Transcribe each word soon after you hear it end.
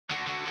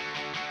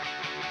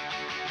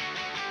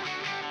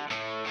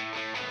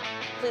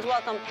Please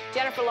welcome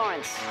Jennifer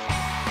Lawrence.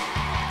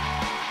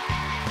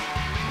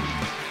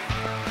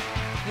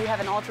 You have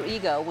an alter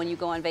ego when you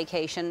go on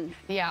vacation.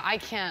 Yeah, I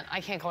can't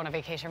go on a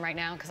vacation right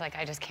now because like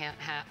I just can't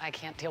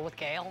deal with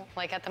Gail.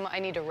 Like I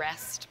need to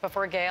rest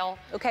before Gail.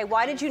 Okay,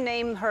 why did you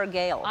name her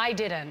Gail? I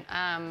didn't.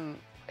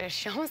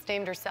 She almost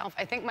named herself.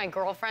 I think my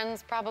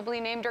girlfriends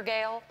probably named her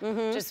Gail.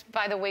 Just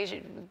by the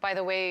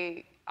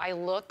way I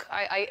look.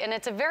 And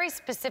it's a very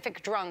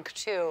specific drunk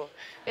too.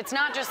 It's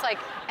not just like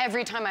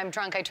every time I'm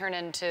drunk I turn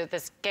into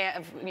this,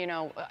 you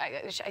know.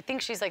 I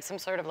think she's like some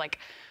sort of like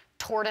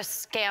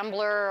tortoise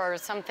gambler or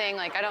something.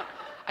 Like I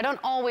don't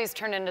always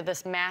turn into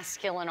this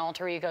masculine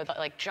alter ego that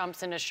like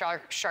jumps into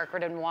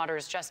shark-ridden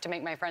waters just to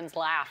make my friends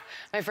laugh.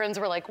 My friends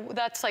were like,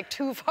 that's like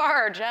too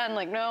far, Jen.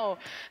 Like, no,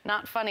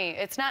 not funny.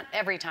 It's not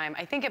every time.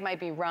 I think it might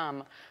be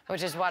rum,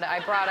 which is what I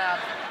brought up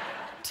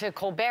to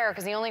Colbert,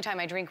 because the only time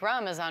I drink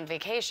rum is on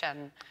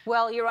vacation.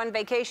 Well, you're on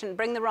vacation.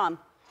 Bring the rum.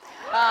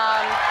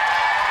 I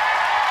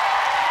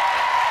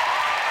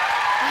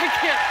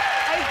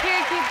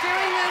can't keep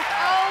doing this.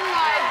 Oh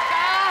my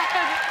God.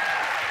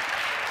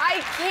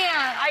 I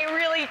can't. I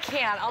really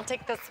can't. I'll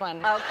take this one.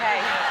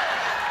 Okay.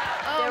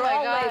 Oh They're my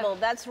all God. labeled.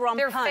 That's rum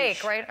They're punch.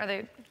 fake, right? Are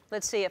they?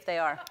 Let's see if they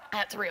are.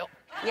 That's real.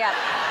 Yeah.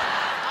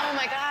 Oh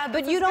my God.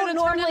 But you don't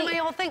normally. Turn into my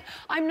whole thing.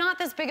 I'm not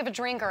this big of a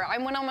drinker.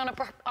 When I'm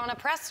on a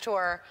press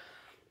tour,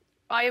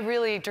 I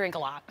really drink a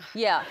lot.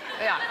 Yeah.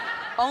 Yeah.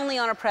 Only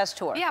on a press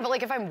tour. Yeah, but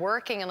like if I'm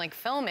working and like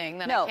filming,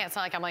 then I can't. It's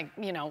not like I'm like,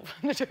 you know,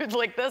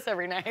 like this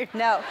every night.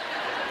 No.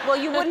 Well,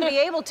 you wouldn't be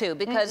able to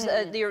because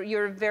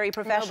you're very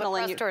professional. No, but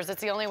and press tours,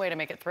 it's the only way to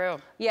make it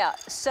through. Yeah.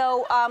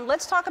 So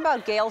let's talk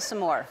about Gail some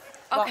more.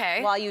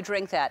 Okay. While you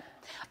drink that.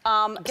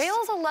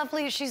 Gail's a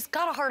lovely. She's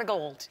got a heart of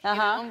gold. You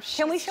know?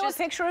 Can we show a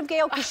picture of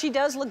Gail? Because she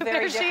does look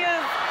very different. There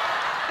she is.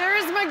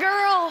 There's my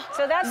girl.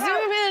 So that's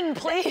Zoom in,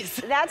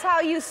 please. That's how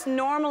you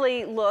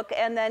normally look,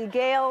 and then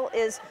Gail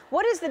is.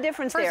 What is the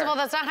difference there? First of all,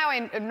 that's not how I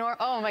ignore.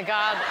 Oh my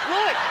God!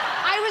 Look,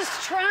 I was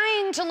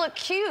trying to look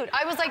cute.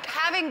 I was like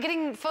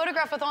getting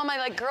photographed with all my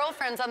like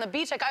girlfriends on the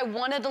beach. Like I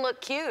wanted to look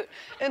cute,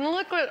 and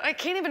look what I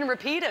can't even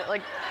repeat it.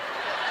 Like.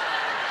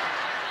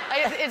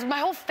 My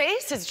whole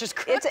face is just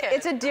crooked.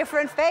 It's a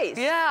different face.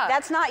 Yeah.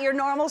 That's not your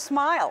normal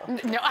smile.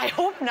 No, I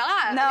hope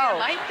not. No. I mean, it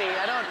might be,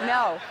 I don't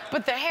know. No.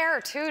 But the hair,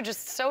 too,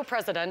 just so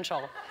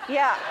presidential.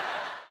 Yeah.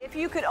 If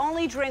you could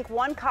only drink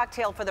one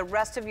cocktail for the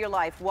rest of your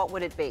life, what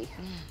would it be?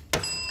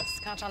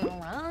 Scotch on the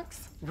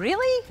rocks?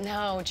 Really?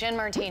 No, gin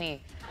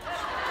martini.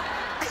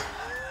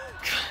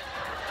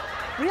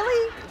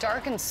 Really?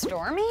 Dark and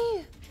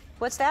stormy?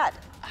 What's that?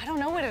 I don't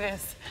know what it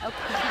is. Okay.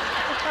 All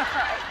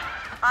right.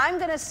 I'm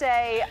gonna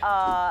say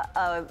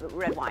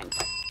red wine.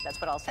 That's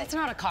what I'll say. It's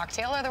not a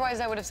cocktail, otherwise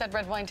I would have said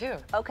red wine too.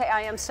 Okay,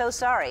 I am so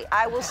sorry.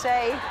 I will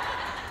say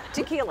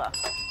tequila.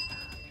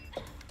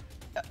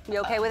 You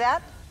okay with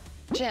that?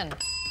 Gin.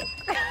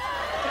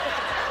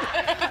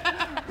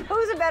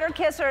 Who's a better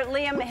kisser,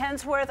 Liam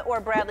Hemsworth or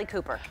Bradley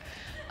Cooper?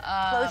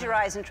 Close your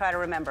eyes and try to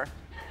remember.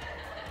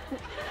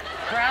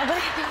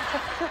 Bradley?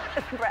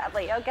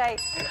 Bradley, okay.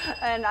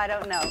 And I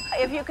don't know.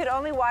 If you could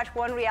only watch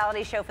one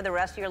reality show for the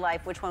rest of your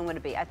life, which one would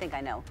it be? I think I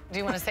know. Do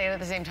you want to say it at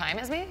the same time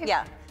as me?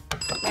 Yeah.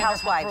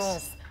 Housewives.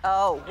 Rules.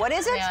 Oh, what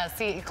is it? Yeah,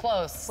 see,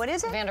 close. What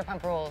is it?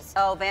 Vanderpump Rules.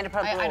 Oh,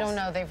 Vanderpump Rules. I don't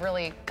know. They've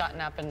really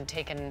gotten up and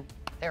taken.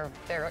 They're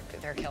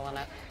killing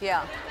it.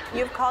 Yeah.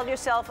 You've called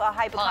yourself a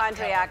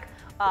hypochondriac.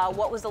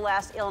 What was the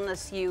last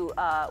illness you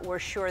were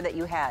sure that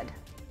you had?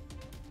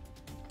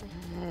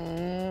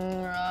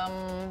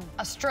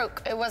 A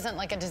stroke. It wasn't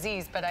like a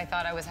disease, but I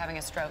thought I was having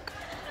a stroke.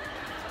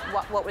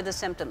 What were the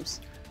symptoms?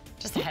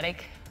 Just a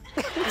headache.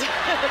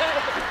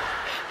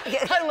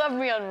 I love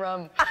me on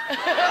rum.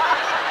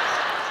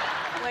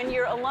 When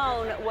you're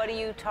alone, what do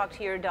you talk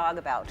to your dog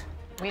about?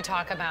 We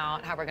talk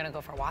about how we're gonna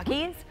go for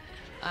walkies.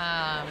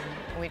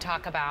 We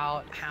talk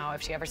about how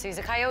if she ever sees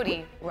a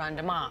coyote, run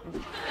to mom.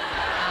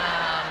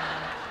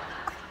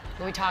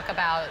 We talk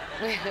about,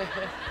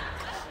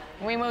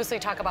 we mostly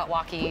talk about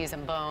walkies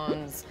and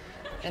bones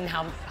and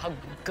how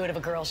good of a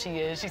girl she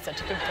is. She's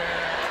such a good girl.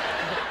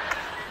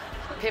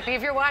 Pippi,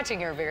 if you're watching,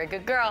 you're a very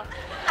good girl.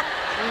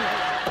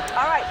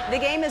 All right, the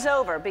game is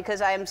over because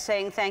I am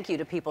saying thank you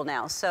to people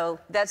now. So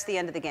that's the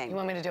end of the game. You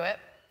want me to do it?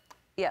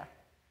 Yeah.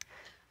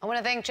 I want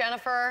to thank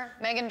Jennifer,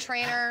 Megan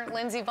Trainor,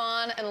 Lindsey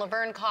Vonn, and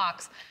Laverne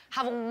Cox.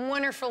 Have a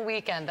wonderful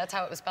weekend. That's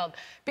how it was spelled.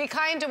 Be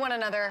kind to one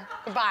another.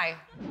 Goodbye.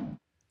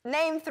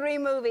 Name 3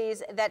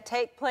 movies that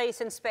take place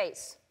in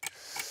space.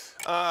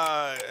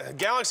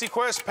 Galaxy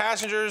Quest,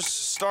 Passengers,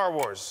 Star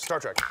Wars,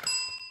 Star Trek.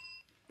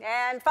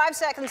 And 5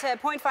 seconds,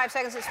 0.5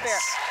 seconds to spare.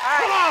 All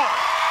right.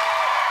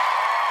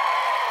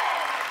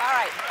 All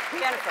right,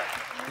 Jennifer.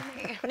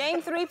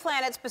 Name 3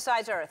 planets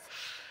besides Earth.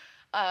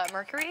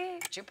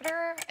 Mercury,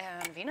 Jupiter,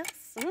 and Venus.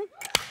 For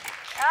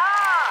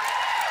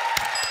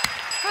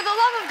the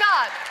love of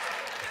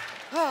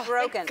God.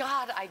 Broken. Thank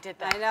God I did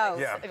that. I know.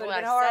 Yeah. It would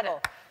have been horrible.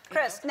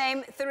 Chris,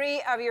 name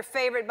 3 of your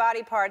favorite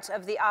body parts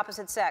of the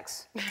opposite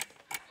sex.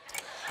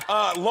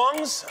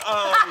 Lungs,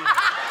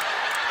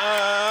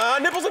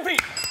 nipples and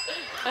feet.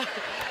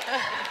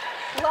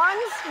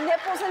 Lungs,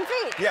 nipples, and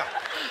feet. Yeah.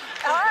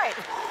 All right.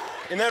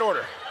 In that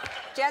order.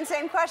 Jen,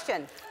 same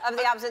question of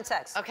the opposite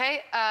sex.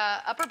 Okay,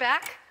 upper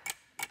back,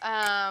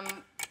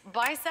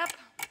 bicep,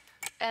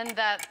 and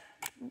that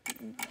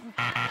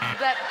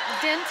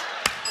dent.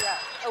 Yeah.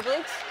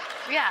 Obliques?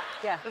 Yeah.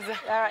 Yeah.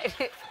 All right.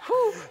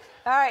 Whew.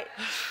 All right.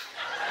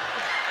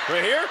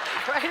 Right here?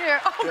 Right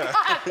here. Oh, Yeah.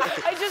 God.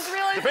 I just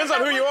realized. Depends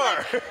on who you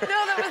are.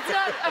 No, that was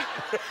not.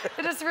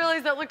 I just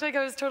realized that looked like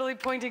I was totally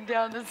pointing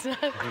down. That's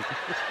not.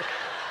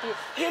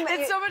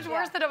 It's so much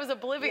worse that I was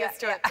oblivious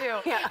to it, too.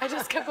 Yeah. I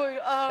just kept going,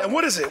 And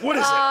what is it? What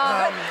is it?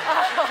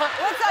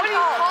 What's that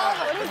called?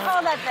 What do you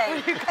call that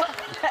thing?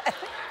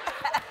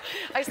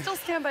 I still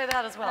stand by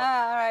that as well.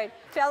 All right.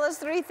 Tell us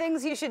 3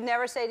 things you should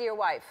never say to your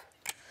wife.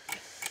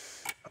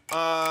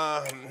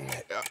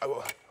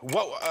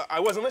 What? I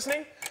wasn't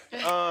listening.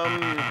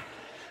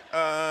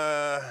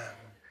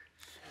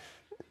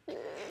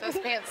 Those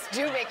pants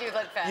do make you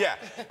look fat. Yeah.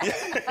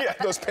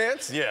 Those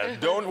pants? Yeah.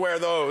 Don't wear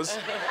those.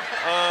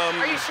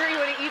 Are you sure you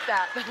want to eat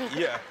that?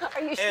 Yeah.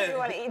 Are you sure you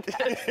want to eat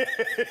that?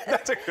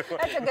 That's a good one.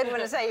 That's a good one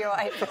to say to your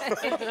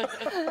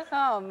wife.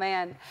 Oh,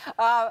 man.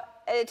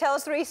 Tell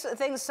us 3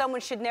 things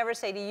someone should never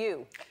say to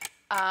you.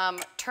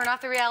 Turn off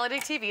the reality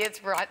TV.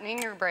 It's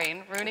rotting your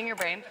brain, ruining your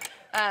brain.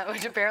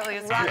 Which apparently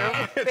is true.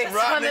 It's based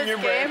rotten on this in your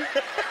game. brain.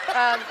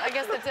 I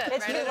guess that's it.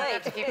 It's right? too I don't late.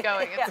 have to keep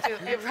going. It's too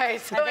late.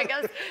 Right. So I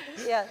guess.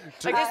 Yeah.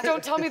 I guess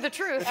don't tell me the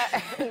truth.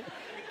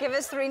 Give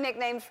us 3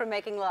 nicknames for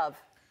making love.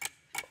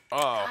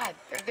 Oh. God,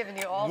 they're giving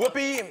you all.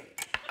 Whoopee.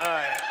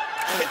 That's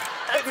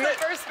Hitting the it.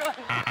 first one.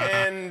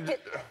 And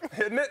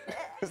hitting it.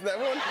 Is that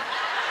one?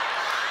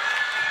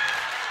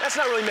 That's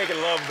not really making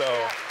love,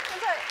 though.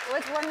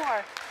 What's one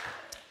more?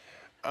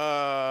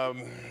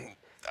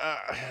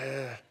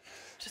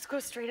 Just go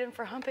straight in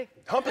for humping.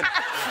 Humping.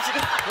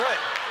 Right.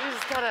 You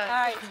just gotta.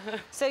 All right.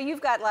 So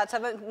you've got lots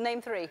of them. Name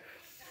 3.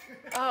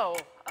 Oh,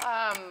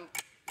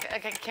 I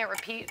can't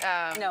repeat.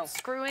 No.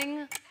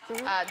 Screwing,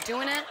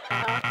 doing it.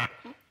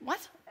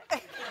 What?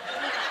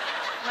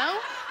 No?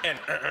 And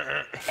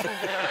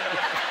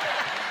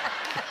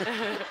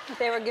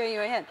They were giving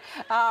you a hint.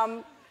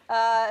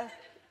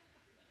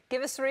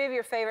 Give us 3 of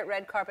your favorite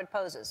red carpet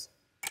poses.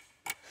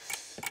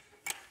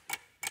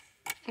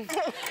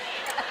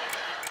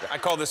 I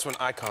call this one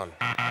icon.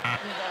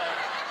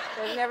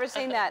 I've never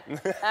seen that.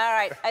 All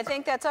right, I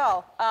think that's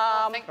all.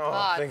 Thank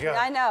God. Thank God.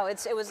 I know,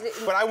 it was.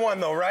 But I won,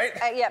 though, right?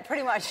 Yeah,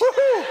 pretty much.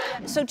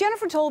 So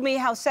Jennifer told me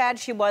how sad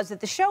she was that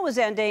the show was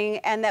ending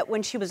and that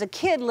when she was a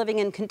kid living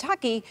in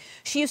Kentucky,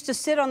 she used to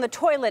sit on the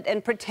toilet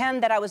and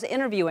pretend that I was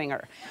interviewing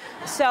her.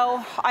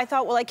 So I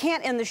thought, well, I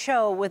can't end the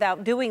show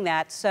without doing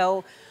that,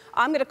 so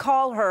I'm going to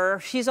call her.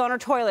 She's on her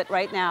toilet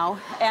right now,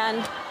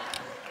 and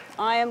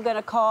I am going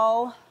to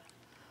call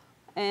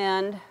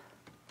and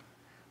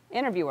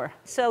interview her.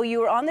 So you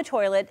were on the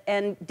toilet,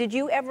 and did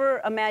you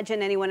ever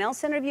imagine anyone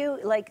else interview?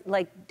 Like,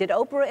 did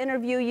Oprah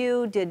interview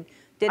you? Did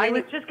I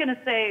was just going to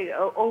say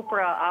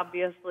Oprah,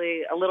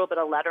 obviously, a little bit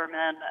of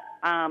Letterman,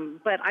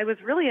 but I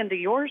was really into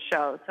your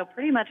show, so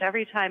pretty much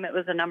every time it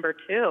was a number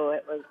 2,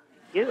 it was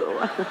you.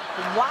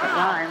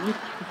 Wow.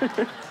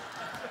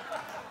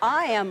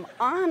 I am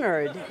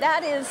honored.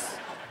 That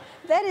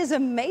is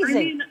amazing.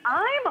 I mean,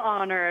 I'm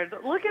honored.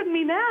 Look at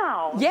me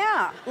now.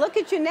 Yeah, look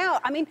at you now.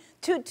 I mean,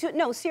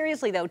 no,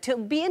 seriously though, to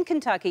be in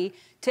Kentucky,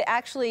 to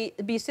actually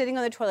be sitting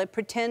on the toilet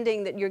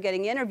pretending that you're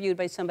getting interviewed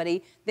by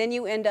somebody, then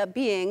you end up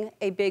being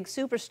a big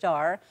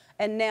superstar,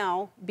 and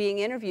now being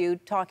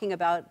interviewed, talking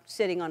about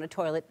sitting on a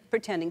toilet,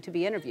 pretending to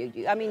be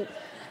interviewed. I mean,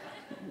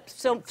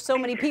 so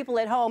many people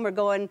at home are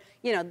going,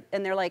 you know,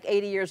 and they're like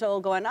 80 years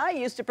old going, I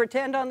used to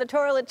pretend on the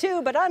toilet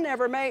too, but I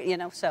never made, you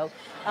know, so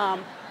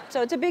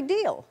it's a big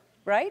deal.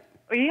 Right?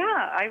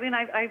 Yeah, I mean,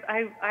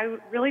 I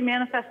really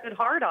manifested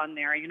hard on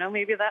there. You know,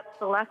 maybe that's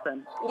the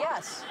lesson.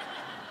 Yes.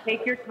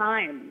 Take your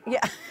time.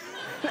 Yeah.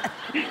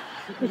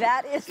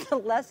 That is the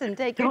lesson.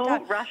 Take your time.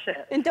 Don't rush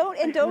it. And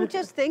don't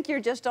just think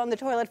you're just on the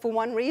toilet for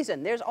one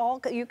reason.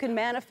 You can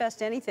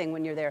manifest anything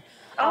when you're there.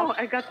 Oh,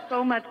 I got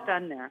so much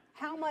done there.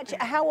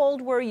 How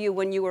old were you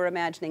when you were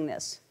imagining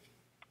this?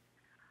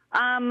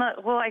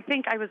 Well, I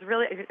think I was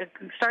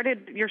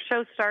your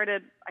show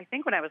started, I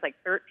think when I was like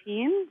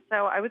 13.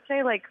 So I would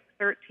say like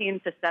 13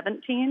 to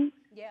 17.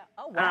 Yeah.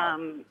 Oh, wow.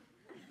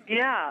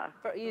 Yeah.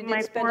 You did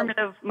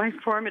my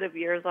formative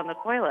years on the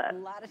toilet. A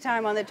lot of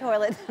time on the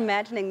toilet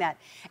imagining that.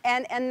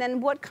 And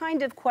then what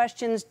kind of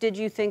questions did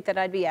you think that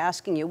I'd be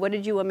asking you? What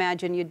did you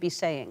imagine you'd be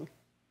saying?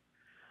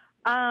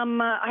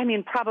 I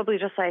mean, probably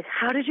just like,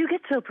 how did you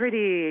get so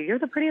pretty? You're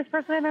the prettiest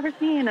person I've ever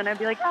seen. And I'd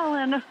be like,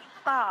 Ellen,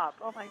 stop.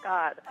 Oh, my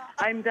God.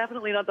 I'm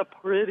definitely not the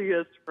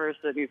prettiest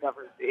person you've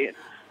ever seen.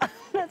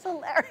 That's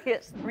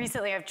hilarious.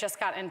 Recently, I've just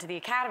got into the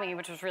academy,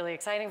 which was really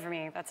exciting for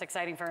me. That's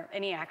exciting for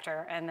any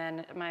actor. And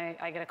then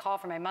I get a call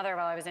from my mother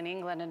while I was in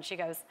England, and she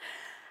goes,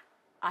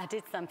 I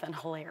did something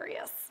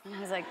hilarious. And I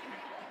was like,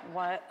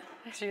 what?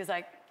 She was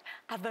like,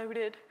 I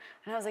voted.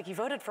 And I was like, you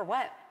voted for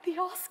what? The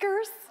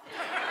Oscars.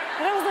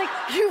 And I was like,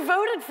 you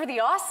voted for the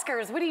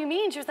Oscars? What do you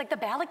mean? She was like, the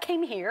ballot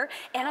came here,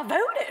 and I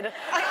voted.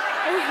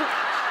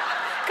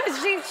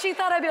 Because she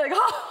thought I'd be like,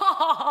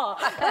 oh,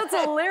 that's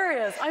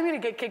hilarious. I'm gonna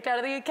get kicked out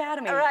of the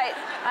academy. Right.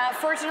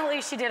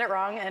 Fortunately, she did it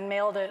wrong and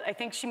mailed it. I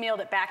think she mailed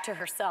it back to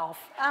herself.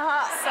 So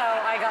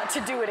I got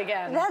to do it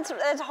again. That's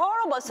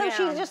horrible. So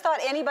she just thought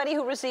anybody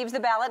who receives the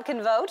ballot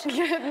can vote?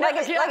 Like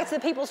it's the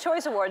People's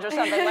Choice Awards or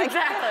something. Like,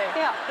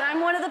 exactly. Yeah.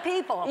 I'm one of the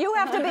people. You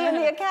have to be in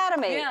the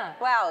academy. Yeah.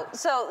 Wow.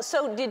 So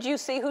did you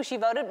see who she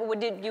voted?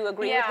 Did you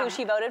agree with who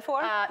she voted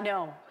for?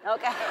 No.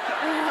 Okay. No,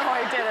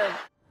 I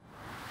didn't.